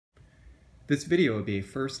This video will be a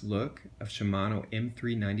first look of Shimano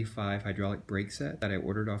M395 hydraulic brake set that I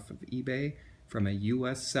ordered off of eBay from a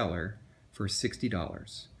US seller for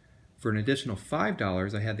 $60. For an additional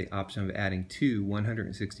 $5, I had the option of adding two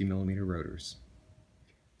 160mm rotors.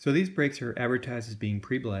 So these brakes are advertised as being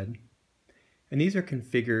pre-bled, and these are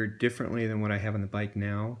configured differently than what I have on the bike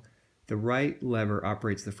now. The right lever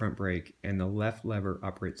operates the front brake and the left lever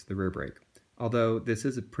operates the rear brake. Although this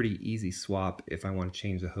is a pretty easy swap if I want to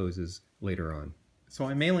change the hoses later on. So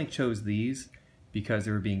I mainly chose these because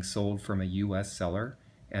they were being sold from a US seller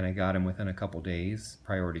and I got them within a couple days,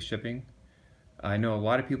 priority shipping. I know a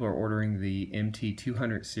lot of people are ordering the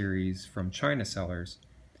MT200 series from China sellers,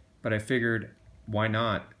 but I figured why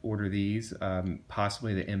not order these?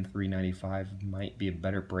 Possibly the M395 might be a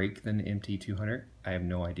better brake than the MT200. I have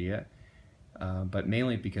no idea, but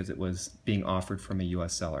mainly because it was being offered from a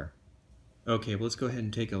US seller. Okay, well, let's go ahead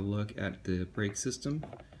and take a look at the brake system.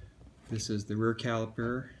 This is the rear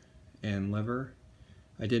caliper and lever.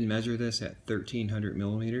 I did measure this at 1300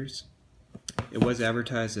 millimeters. It was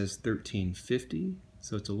advertised as 1350,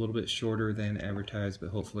 so it's a little bit shorter than advertised, but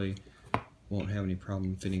hopefully won't have any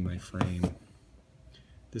problem fitting my frame.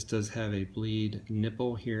 This does have a bleed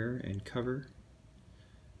nipple here and cover,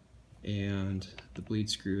 and the bleed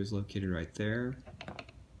screw is located right there.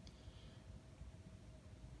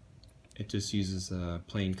 It just uses a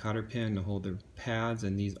plain cotter pin to hold the pads,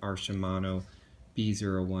 and these are Shimano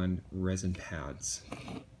B01 resin pads.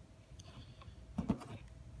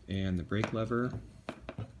 And the brake lever,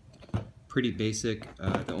 pretty basic.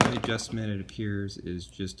 The only adjustment it appears is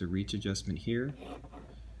just a reach adjustment here.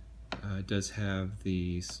 It does have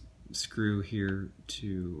the screw here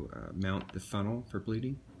to mount the funnel for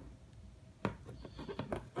bleeding.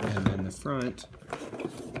 And then the front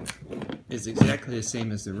is exactly the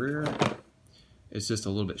same as the rear. It's just a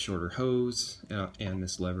little bit shorter hose, and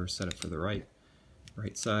this lever is set up for the right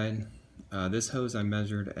side. This hose I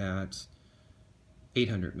measured at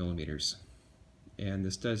 800 millimeters, and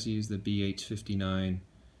this does use the BH59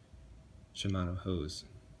 Shimano hose.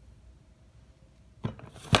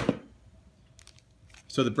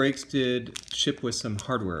 So the brakes did ship with some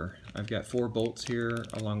hardware. I've got 4 bolts here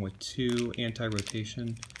along with 2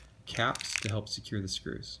 anti-rotation caps to help secure the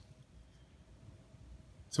screws.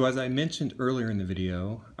 So as I mentioned earlier in the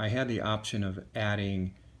video, I had the option of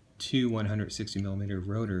adding 2 160mm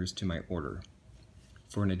rotors to my order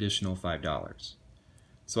for an additional $5.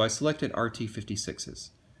 So I selected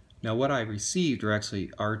RT56s. Now what I received are actually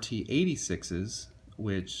RT86s,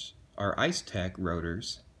 which are Ice Tech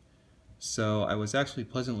rotors. So I was actually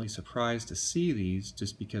pleasantly surprised to see these,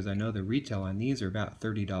 just because I know the retail on these are about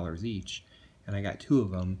 $30 each, and I got 2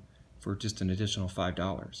 of them for just an additional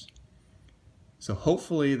 $5. So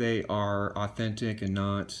hopefully they are authentic and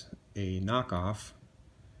not a knockoff.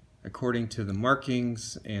 According to the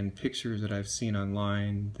markings and pictures that I've seen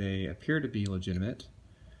online, they appear to be legitimate.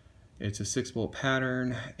 It's a 6-bolt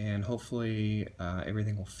pattern, and hopefully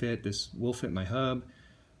everything will fit. This will fit my hub.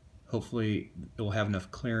 Hopefully it will have enough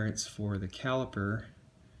clearance for the caliper,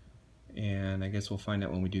 and I guess we'll find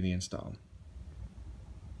out when we do the install.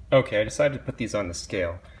 Okay, I decided to put these on the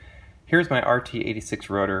scale. Here's my RT86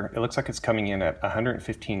 rotor. It looks like it's coming in at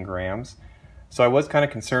 115 grams. So I was kind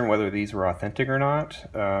of concerned whether these were authentic or not,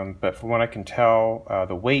 but from what I can tell,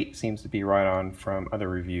 the weight seems to be right on from other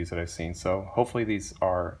reviews that I've seen. So hopefully these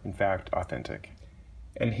are in fact authentic.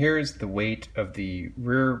 And here's the weight of the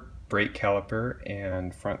rear brake caliper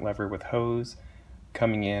and front lever with hose,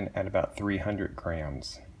 coming in at about 300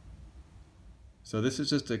 grams. So this is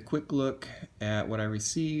just a quick look at what I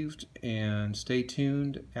received, and stay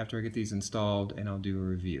tuned after I get these installed and I'll do a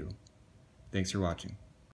review. Thanks for watching.